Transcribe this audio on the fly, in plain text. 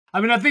I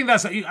mean, I think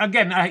that's,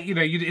 again,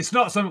 it's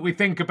not something we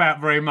think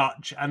about very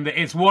much. And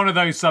it's one of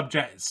those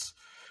subjects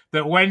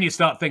that when you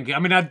start thinking, I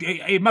mean,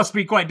 it must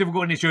be quite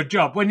difficult when it's your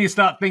job. When you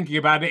start thinking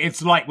about it,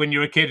 it's like when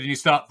you're a kid and you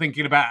start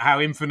thinking about how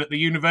infinite the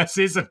universe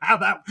is and how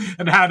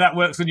that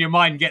works and your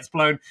mind gets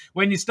blown.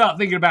 When you start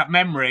thinking about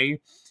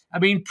memory, I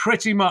mean,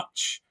 pretty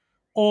much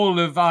all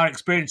of our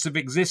experience of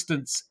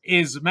existence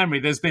is memory.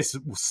 There's this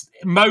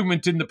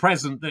moment in the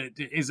present that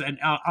is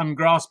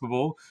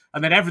ungraspable,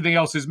 and then everything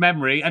else is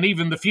memory, and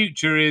even the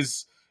future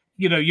is,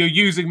 you're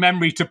using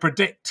memory to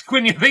predict.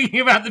 When you're thinking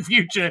about the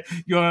future,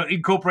 you're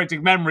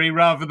incorporating memory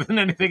rather than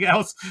anything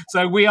else.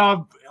 So we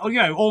are,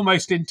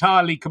 almost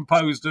entirely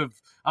composed of,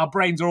 our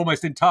brains are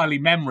almost entirely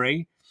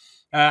memory,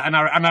 and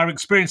our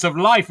experience of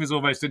life is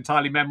almost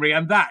entirely memory,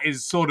 and that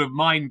is sort of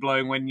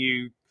mind-blowing when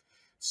you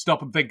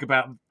stop and think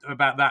about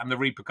that and the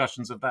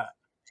repercussions of that.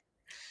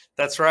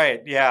 That's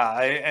right. Yeah.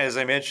 As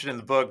I mentioned in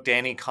the book,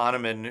 Danny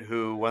Kahneman,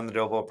 who won the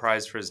Nobel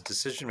Prize for his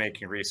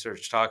decision-making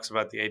research, talks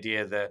about the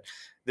idea that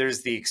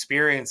there's the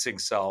experiencing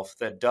self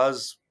that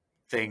does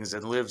things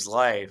and lives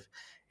life.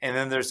 And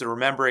then there's the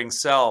remembering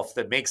self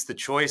that makes the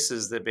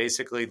choices that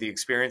basically the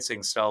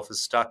experiencing self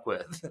is stuck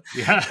with.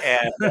 Yeah.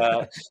 And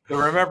the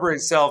remembering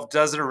self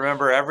doesn't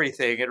remember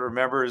everything. It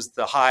remembers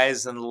the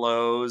highs and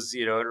lows.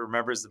 It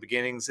remembers the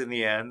beginnings and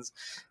the ends.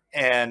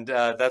 And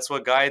that's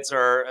what guides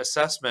our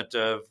assessment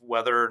of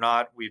whether or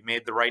not we've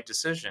made the right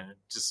decision. It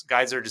just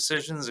guides our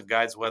decisions and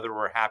guides whether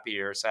we're happy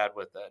or sad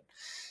with it.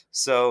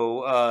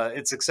 So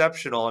it's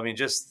exceptional. I mean,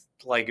 just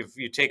like if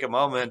you take a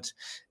moment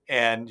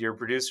and your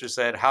producer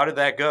said, "How did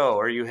that go?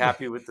 Are you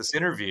happy with this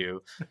interview?"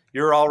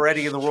 You're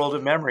already in the world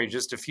of memory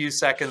just a few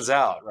seconds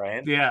out,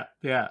 right? Yeah.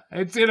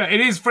 It's it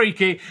is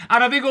freaky,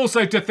 and I think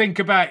also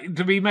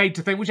to be made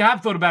to think, which I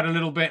have thought about a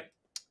little bit.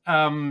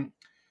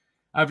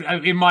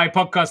 In my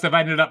podcast, I've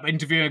ended up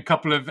interviewing a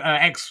couple of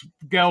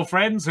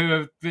ex-girlfriends who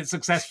have been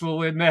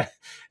successful and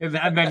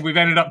then we've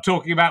ended up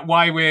talking about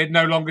why we're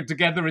no longer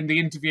together in the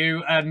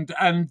interview, and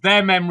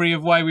their memory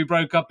of why we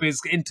broke up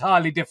is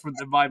entirely different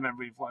than my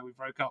memory of why we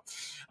broke up.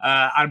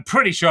 I'm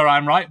pretty sure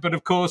I'm right, but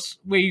of course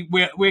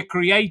we're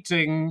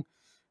creating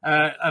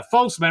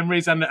false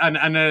memories and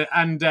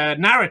a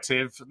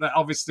narrative that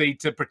obviously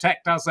to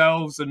protect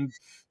ourselves and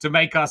to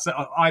make us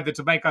either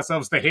to make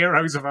ourselves the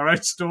heroes of our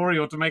own story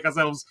or to make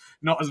ourselves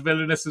not as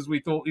villainous as we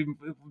thought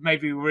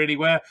maybe we really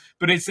were.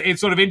 But it's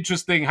sort of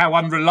interesting how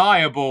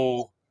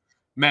unreliable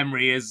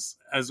memory is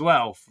as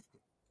well.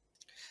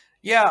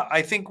 Yeah,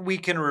 I think we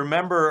can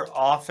remember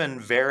often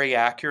very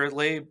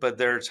accurately, but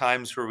there are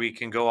times where we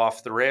can go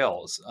off the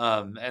rails.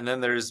 And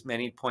then there's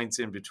many points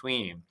in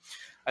between.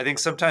 I think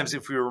sometimes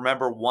if we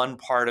remember one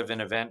part of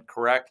an event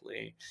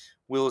correctly,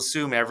 we'll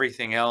assume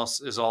everything else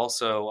is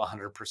also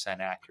 100%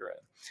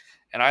 accurate.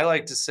 And I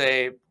like to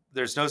say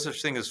there's no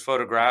such thing as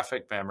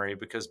photographic memory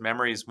because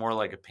memory is more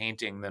like a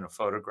painting than a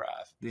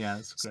photograph. Yeah,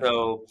 that's great.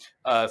 So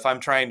if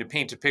I'm trying to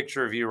paint a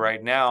picture of you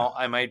right now,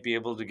 I might be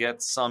able to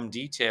get some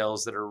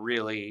details that are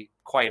really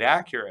quite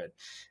accurate.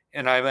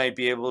 And I might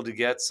be able to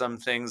get some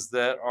things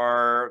that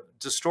are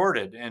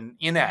distorted and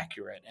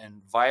inaccurate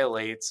and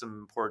violate some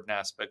important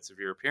aspects of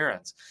your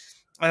appearance.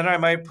 And I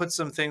might put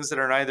some things that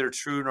are neither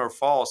true nor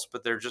false,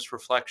 but they're just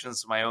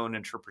reflections of my own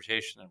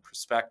interpretation and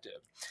perspective.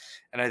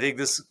 And I think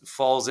this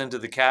falls into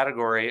the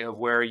category of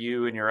where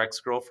you and your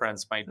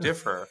ex-girlfriends might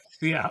differ.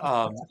 Yeah.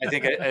 I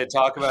think I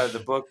talk about in the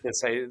book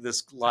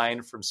this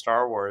line from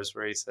Star Wars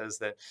where he says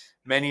that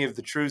many of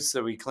the truths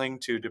that we cling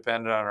to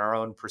depend on our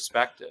own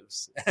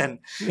perspectives. And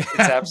it's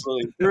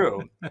absolutely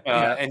true.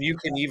 And you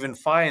can even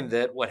find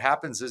that what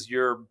happens is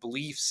your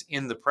beliefs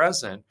in the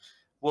present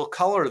will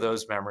color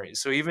those memories.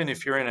 So even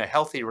if you're in a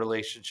healthy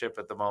relationship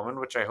at the moment,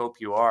 which I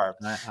hope you are.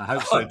 I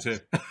hope so too.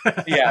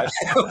 Yeah,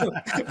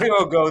 we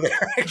won't go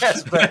there, I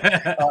guess.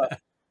 But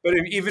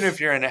even if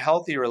you're in a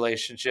healthy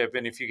relationship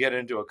and if you get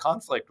into a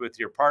conflict with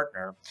your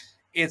partner,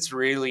 it's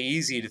really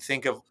easy to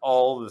think of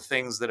all the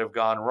things that have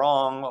gone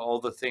wrong, all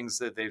the things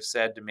that they've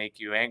said to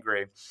make you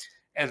angry.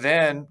 And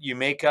then you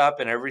make up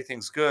and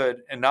everything's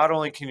good. And not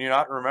only can you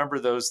not remember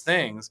those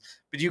things,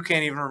 but you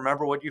can't even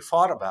remember what you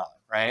fought about,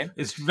 right?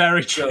 It's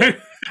very true.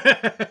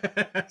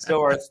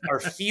 So our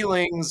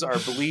feelings, our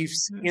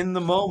beliefs in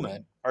the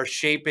moment are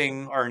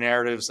shaping our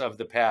narratives of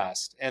the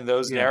past. And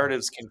those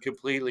narratives can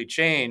completely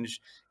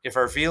change if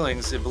our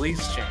feelings and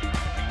beliefs change.